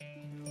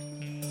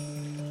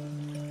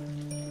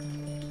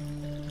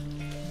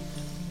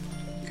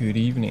Good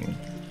evening.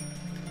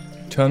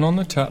 Turn on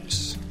the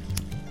taps,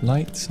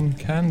 light some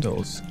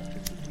candles,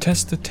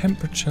 test the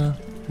temperature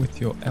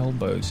with your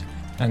elbows,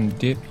 and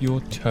dip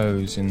your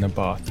toes in the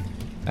bath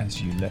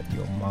as you let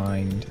your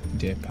mind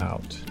dip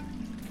out.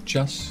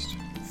 Just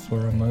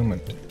for a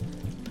moment,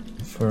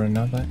 for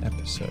another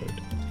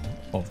episode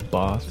of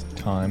Bath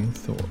Time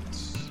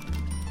Thoughts.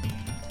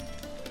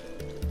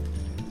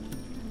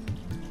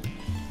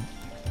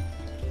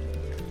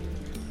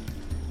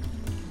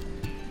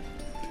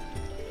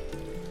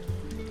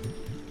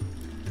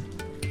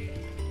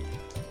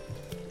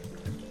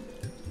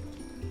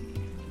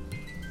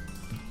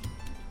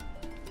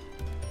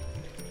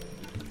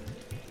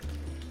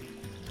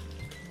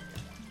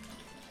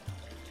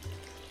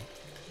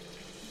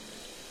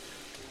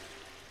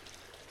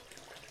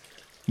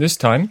 This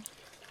time,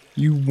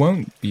 you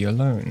won't be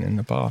alone in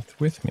the bath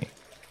with me.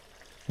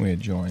 We're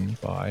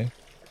joined by,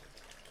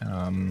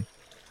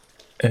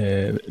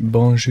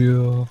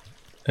 bonjour,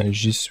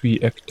 je suis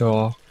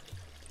Hector.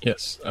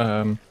 Yes,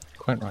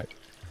 quite right.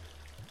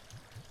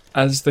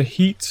 As the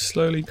heat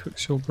slowly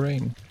cooks your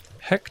brain,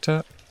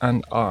 Hector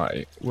and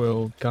I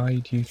will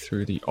guide you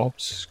through the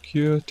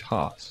obscure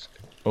task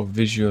of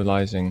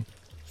visualizing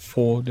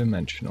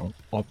four-dimensional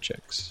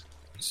objects.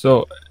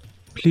 So,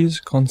 please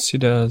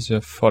consider the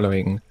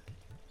following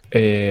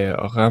a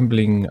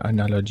rambling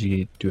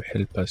analogy to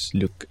help us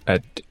look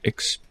at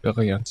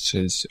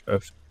experiences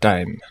of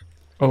time.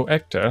 Oh,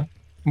 Hector,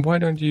 why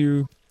don't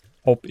you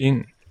hop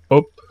in?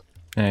 Up?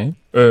 Eh?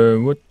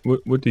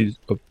 What is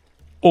up?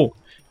 Oh,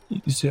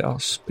 is there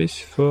space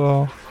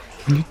for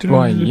a little...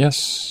 Why,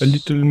 yes. A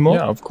little more?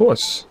 Yeah, of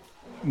course.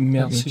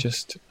 Merci. Let me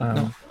just...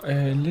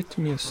 let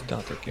me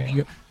start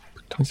again.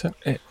 Is that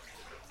it?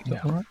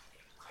 Yeah. All right.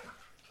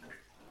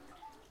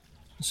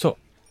 So,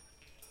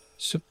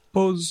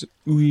 suppose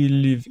we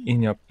live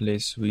in a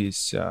place with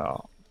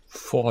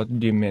 4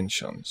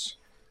 dimensions.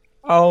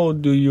 How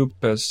do you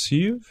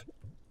perceive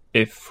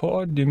a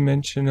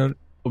 4-dimensional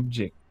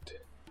object?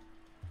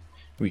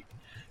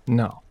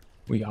 Now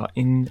we are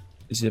in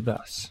the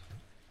bath.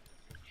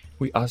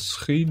 We are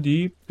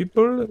 3D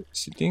people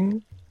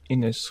sitting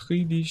in a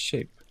 3D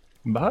shape.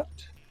 But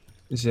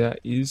there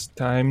is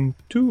time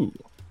too,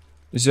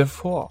 the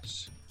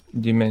 4th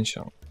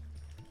dimension.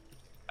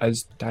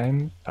 As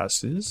time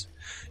passes,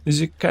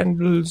 the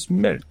candles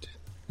melt,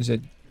 they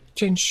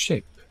change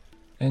shape,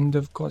 and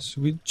of course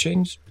we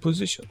change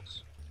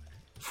positions.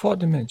 4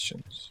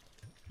 dimensions.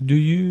 Do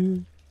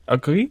you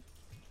agree?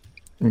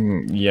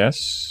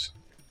 Yes.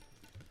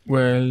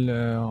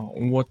 Well,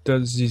 what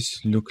does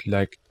this look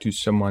like to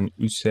someone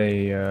who,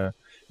 say,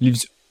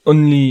 lives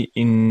only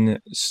in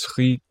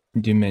 3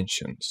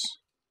 dimensions?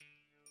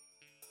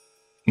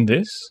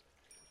 This?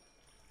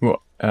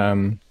 Well,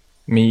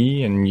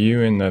 me and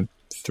you in the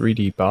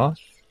 3D bath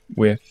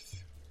with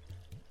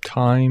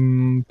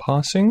time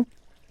passing?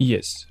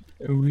 Yes,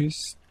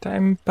 with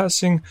time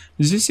passing,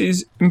 this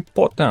is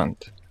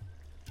important.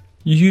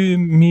 You,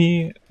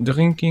 me,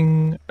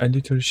 drinking a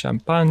little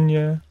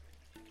champagne,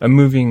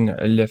 moving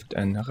left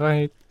and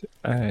right,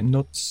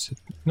 not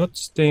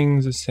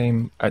staying the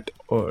same at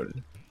all.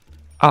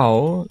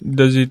 How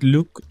does it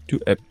look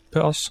to a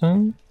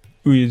person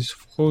who is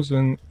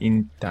frozen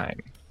in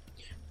time,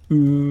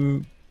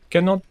 who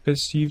cannot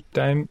perceive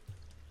time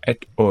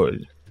at all?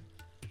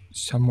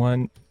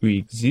 Someone who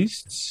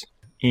exists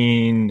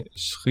in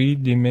 3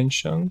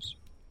 dimensions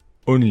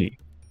only.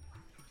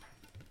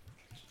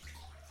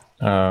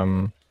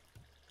 I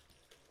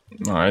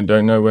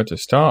don't know where to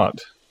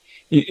start.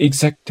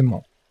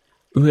 Exactement.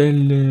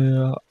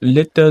 Well,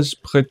 let us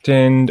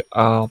pretend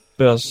our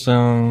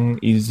person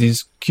is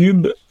this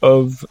cube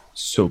of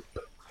soap.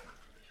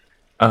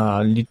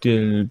 Our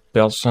little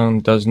person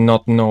does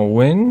not know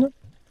when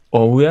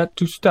or where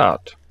to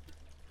start.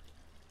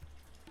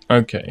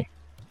 Okay.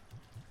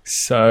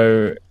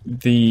 So,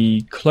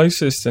 the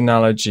closest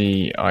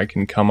analogy I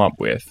can come up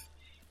with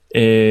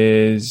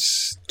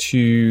is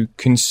to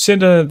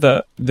consider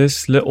that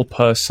this little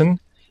person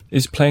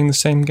is playing the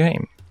same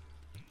game.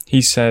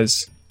 He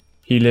says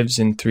he lives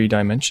in 3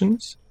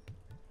 dimensions,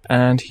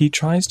 and he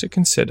tries to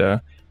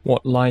consider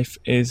what life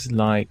is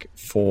like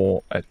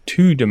for a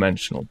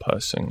 2-dimensional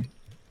person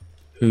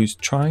who's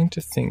trying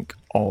to think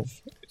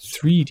of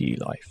 3D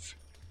life.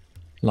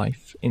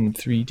 Life in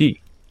 3D.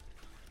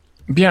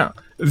 Bien,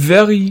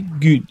 very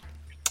good.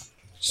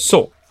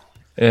 So,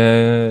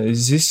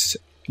 this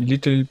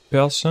little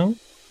person,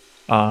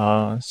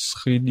 a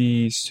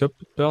 3D soap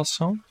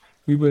person,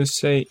 we will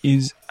say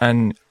is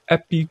an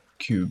happy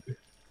cube.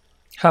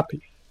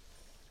 Happy.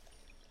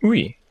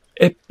 Oui,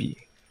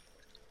 happy.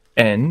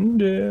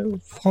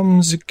 And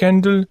from the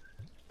candle,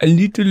 a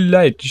little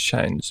light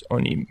shines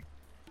on him.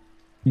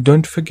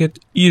 Don't forget,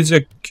 he is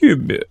a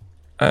cube.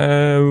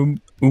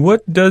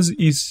 What does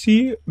he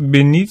see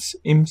beneath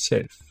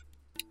himself?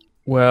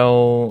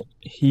 Well,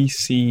 he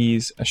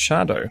sees a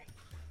shadow.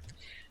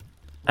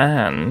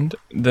 And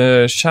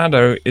the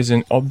shadow is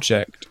an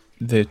object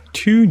the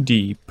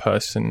 2D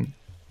person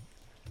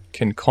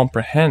can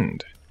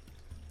comprehend.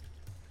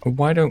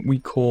 Why don't we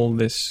call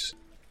this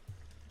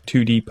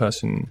 2D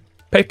person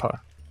paper.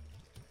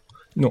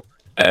 No.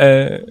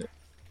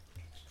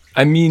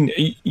 I mean,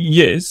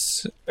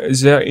 yes,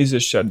 there is a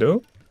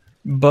shadow,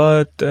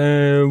 but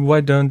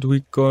why don't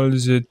we call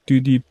the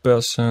 2D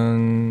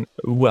person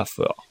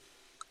wafer?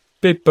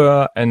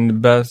 Paper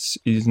and bath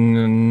is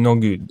no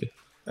good,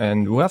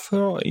 and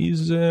wafer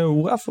is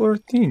wafer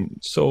thin,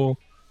 so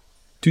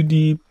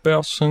 2D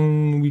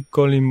person, we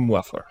call him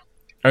wafer.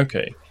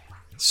 Okay,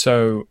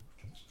 so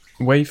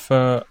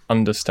wafer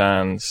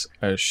understands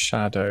a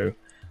shadow,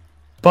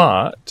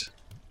 but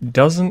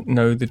doesn't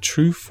know the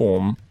true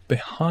form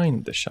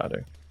behind the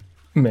shadow.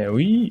 Mais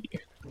oui,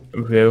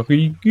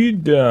 very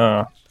good.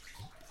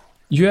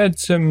 You had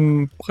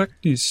some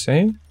practice,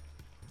 eh?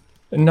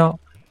 Now,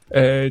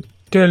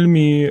 tell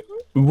me,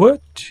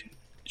 what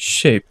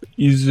shape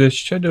is the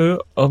shadow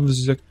of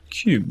the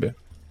cube?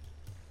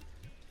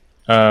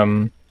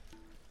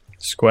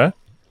 Square?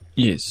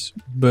 Yes,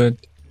 but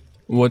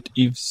what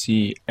if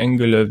the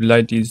angle of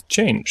light is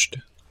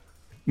changed?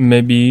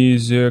 Maybe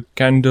the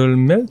candle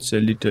melts a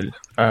little.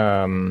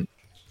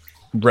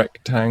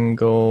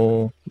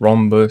 Rectangle,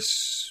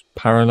 rhombus,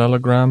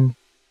 parallelogram.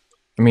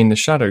 I mean, the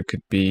shadow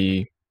could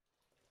be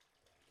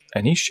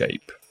any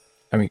shape.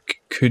 I mean,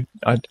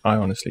 I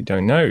honestly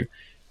don't know.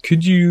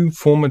 Could you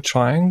form a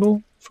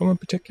triangle from a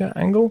particular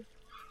angle?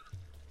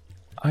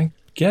 I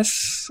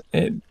guess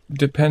it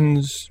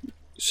depends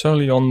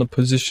solely on the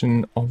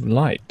position of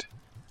light.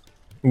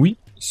 Oui,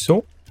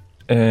 so,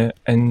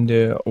 and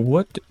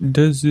what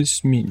does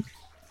this mean?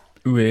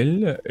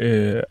 Well,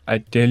 I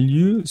tell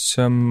you,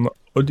 some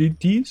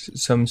oddities,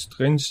 some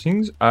strange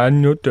things are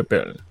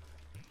notable.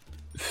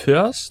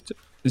 First,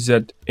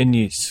 that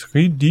any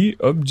 3D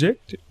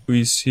object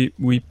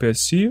we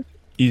perceive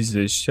is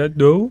the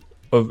shadow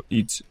of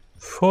its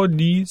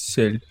 4D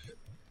self.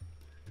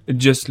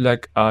 Just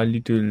like our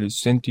little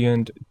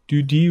sentient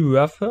 2D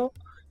wafer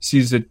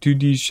sees the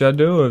 2D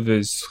shadow of a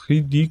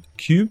 3D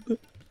cube,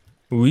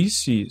 we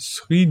see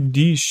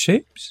 3D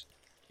shapes,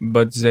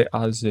 but they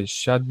are the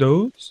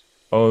shadows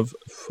of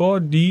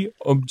 4D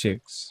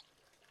objects.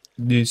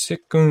 The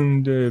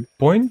second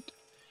point,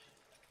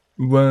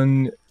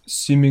 one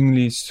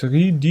seemingly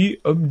 3D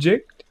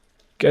object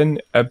can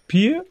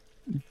appear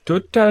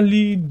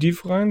totally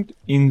different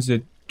in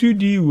the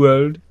 2D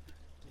world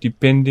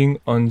depending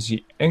on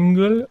the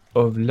angle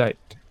of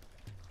light.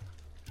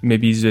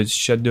 Maybe the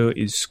shadow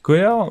is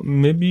square,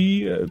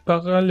 maybe a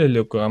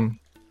parallelogram.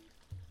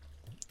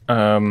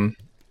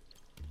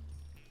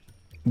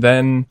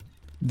 Then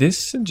this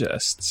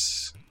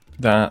suggests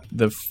that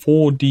the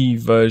 4D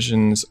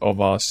versions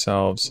of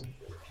ourselves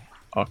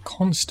are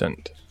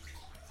constant,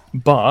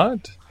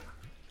 but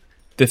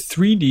the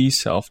 3D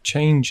self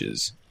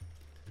changes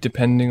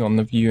depending on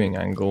the viewing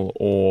angle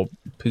or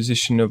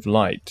position of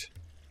light.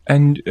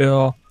 And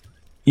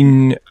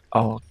in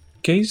our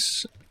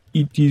case,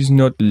 it is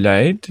not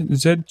light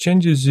that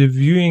changes the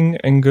viewing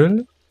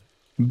angle,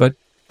 but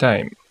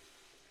time.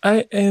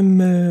 I am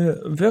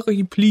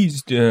very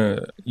pleased,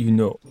 you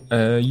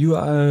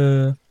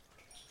are a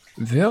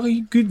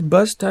very good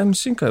bus time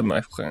thinker,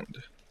 my friend.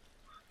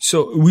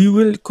 So we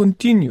will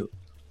continue.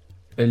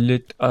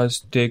 Let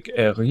us take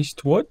a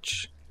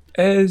wristwatch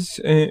as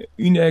an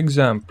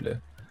example.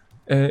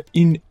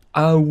 In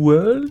our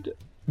world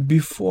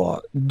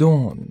before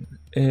dawn,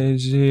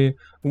 the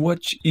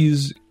watch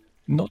is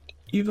not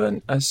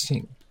even a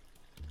thing.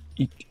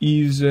 It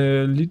is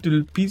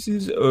little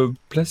pieces of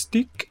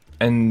plastic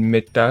and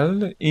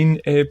metal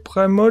in a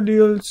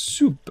primordial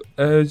soup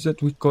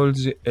that we call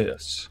the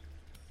Earth.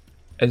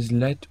 As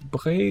light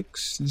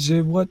breaks,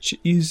 the watch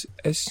is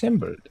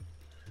assembled.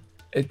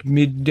 At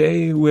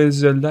midday, where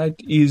the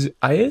light is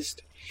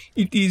highest,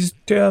 it is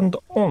turned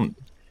on.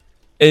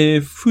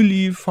 A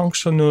fully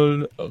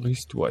functional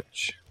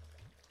wristwatch.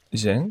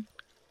 Then,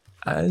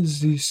 as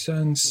the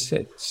sun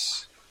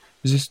sets,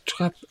 the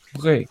strap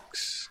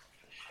breaks.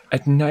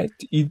 At night,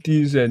 it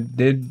is a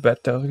dead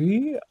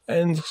battery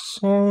and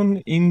thrown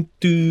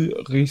into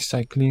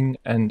recycling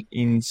and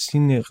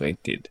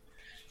incinerated.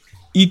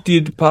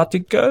 Heated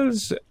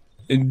particles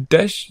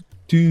dash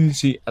to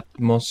the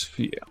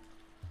atmosphere.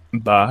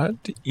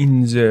 But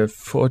in the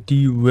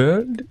 4D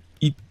world,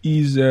 it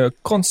is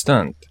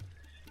constant.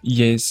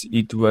 Yes,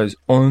 it was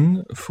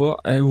on for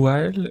a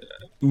while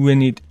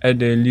when it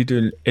had a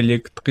little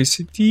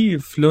electricity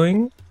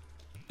flowing,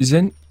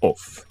 then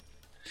off.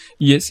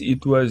 Yes,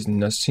 it was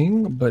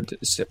nothing but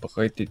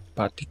separated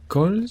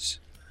particles,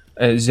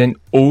 then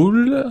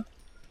all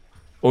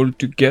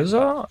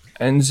together,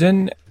 and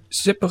then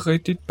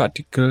separated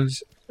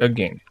particles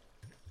again.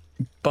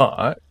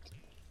 But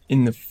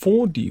in the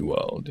 4D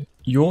world,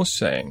 you're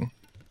saying,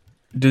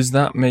 does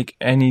that make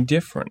any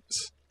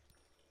difference?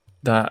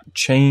 That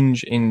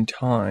change in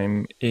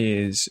time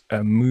is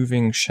a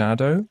moving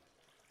shadow?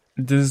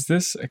 Does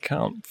this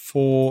account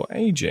for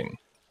aging?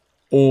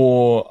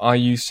 Or are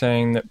you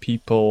saying that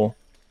people,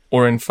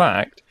 or in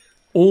fact,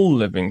 all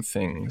living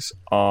things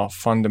are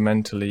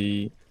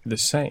fundamentally the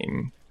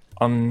same,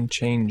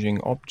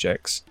 unchanging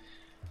objects,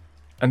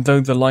 and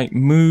though the light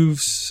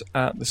moves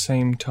at the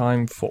same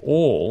time for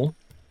all,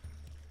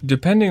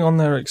 depending on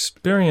their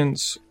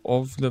experience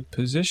of the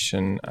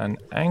position and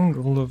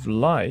angle of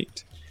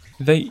light,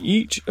 they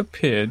each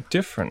appear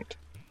different.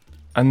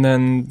 And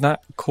then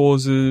that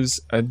causes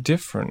a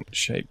different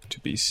shape to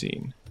be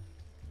seen.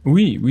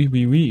 Oui,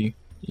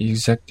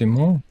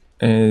 exactement.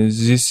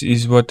 This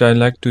is what I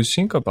like to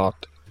think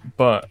about.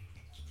 But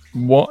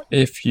what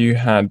if you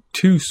had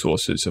two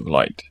sources of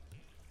light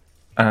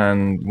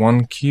and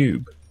one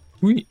cube?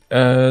 Oui,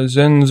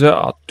 then there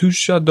are two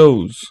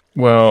shadows.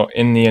 Well,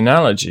 in the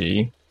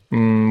analogy,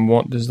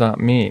 what does that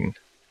mean?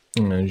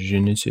 Je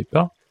ne sais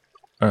pas.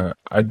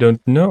 I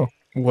don't know.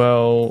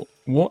 Well,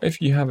 what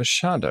if you have a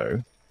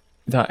shadow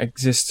that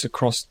exists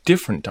across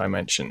different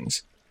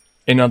dimensions?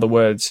 In other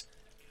words,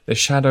 the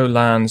shadow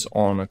lands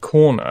on a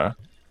corner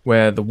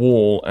where the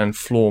wall and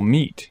floor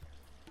meet.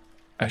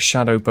 A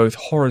shadow both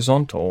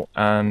horizontal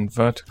and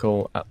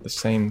vertical at the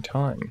same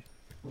time.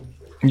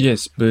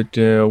 Yes, but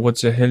what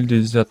the hell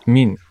does that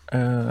mean?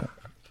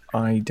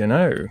 I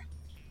dunno.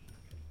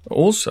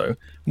 Also,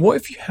 what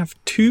if you have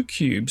two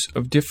cubes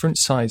of different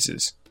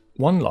sizes,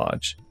 one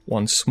large,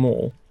 one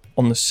small,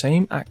 on the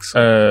same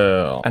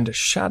axle, and a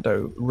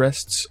shadow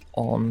rests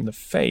on the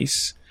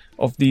face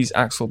of these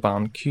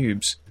axle-bound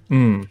cubes?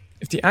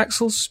 If the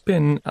axles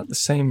spin at the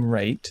same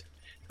rate,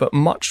 but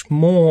much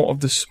more of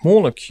the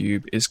smaller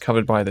cube is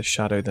covered by the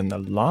shadow than the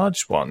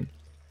large one,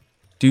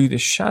 do the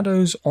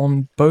shadows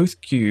on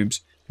both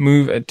cubes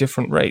move at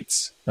different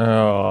rates?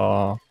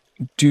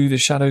 Do the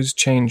shadows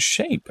change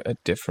shape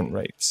at different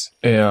rates?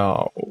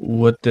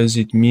 What does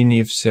it mean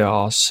if there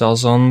are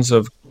thousands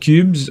of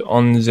cubes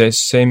on the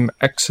same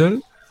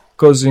axle,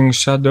 causing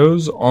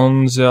shadows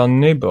on their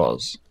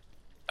neighbors?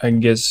 I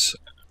guess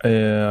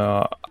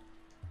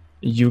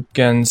you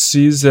can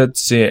see that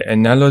the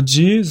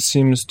analogy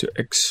seems to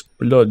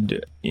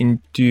explode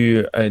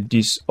into a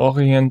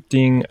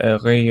disorienting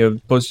array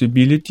of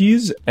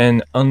possibilities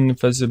and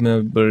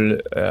unfathomable,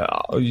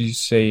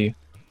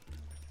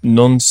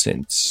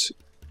 nonsense.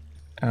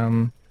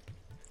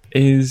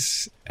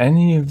 Is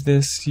any of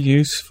this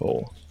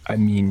useful? I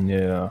mean,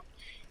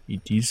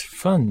 it is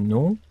fun,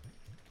 no?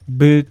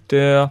 But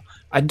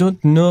I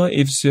don't know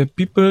if the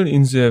people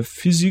in the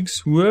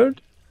physics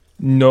world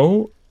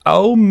know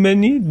how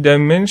many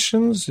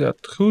dimensions there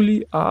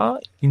truly are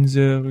in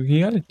the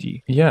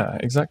reality. Yeah,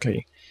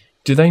 exactly.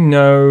 Do they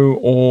know,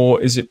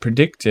 or is it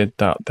predicted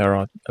that there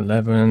are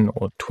 11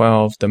 or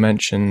 12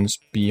 dimensions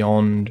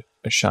beyond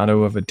a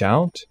shadow of a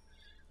doubt?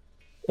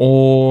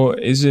 Or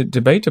is it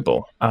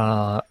debatable?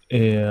 Are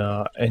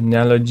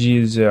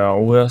analogies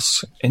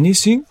worth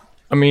anything?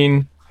 I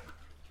mean,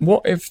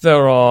 what if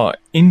there are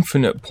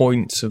infinite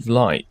points of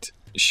light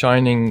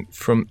shining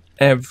from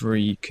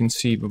every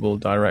conceivable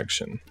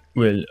direction?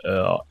 Well,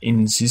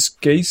 in this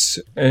case,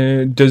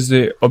 does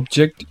the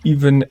object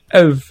even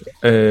have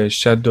a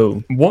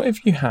shadow? What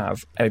if you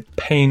have a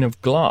pane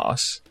of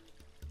glass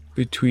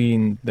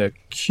between the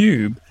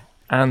cube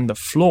and the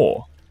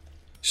floor,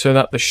 so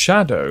that the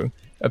shadow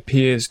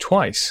appears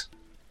twice?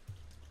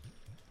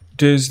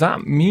 Does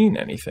that mean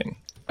anything?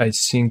 I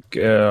think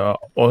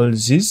all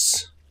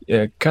this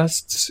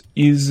casts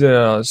is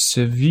a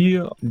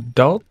severe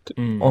doubt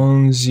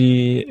on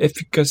the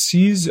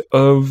efficacies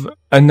of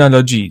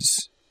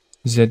analogies.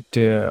 That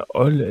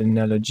all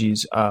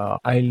analogies are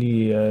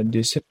highly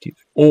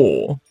deceptive,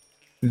 or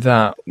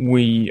that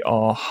we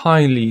are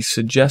highly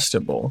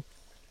suggestible,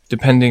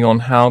 depending on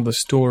how the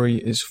story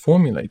is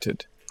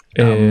formulated.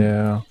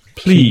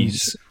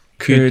 Please,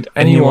 could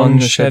anyone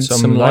shed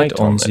some light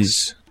on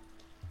this?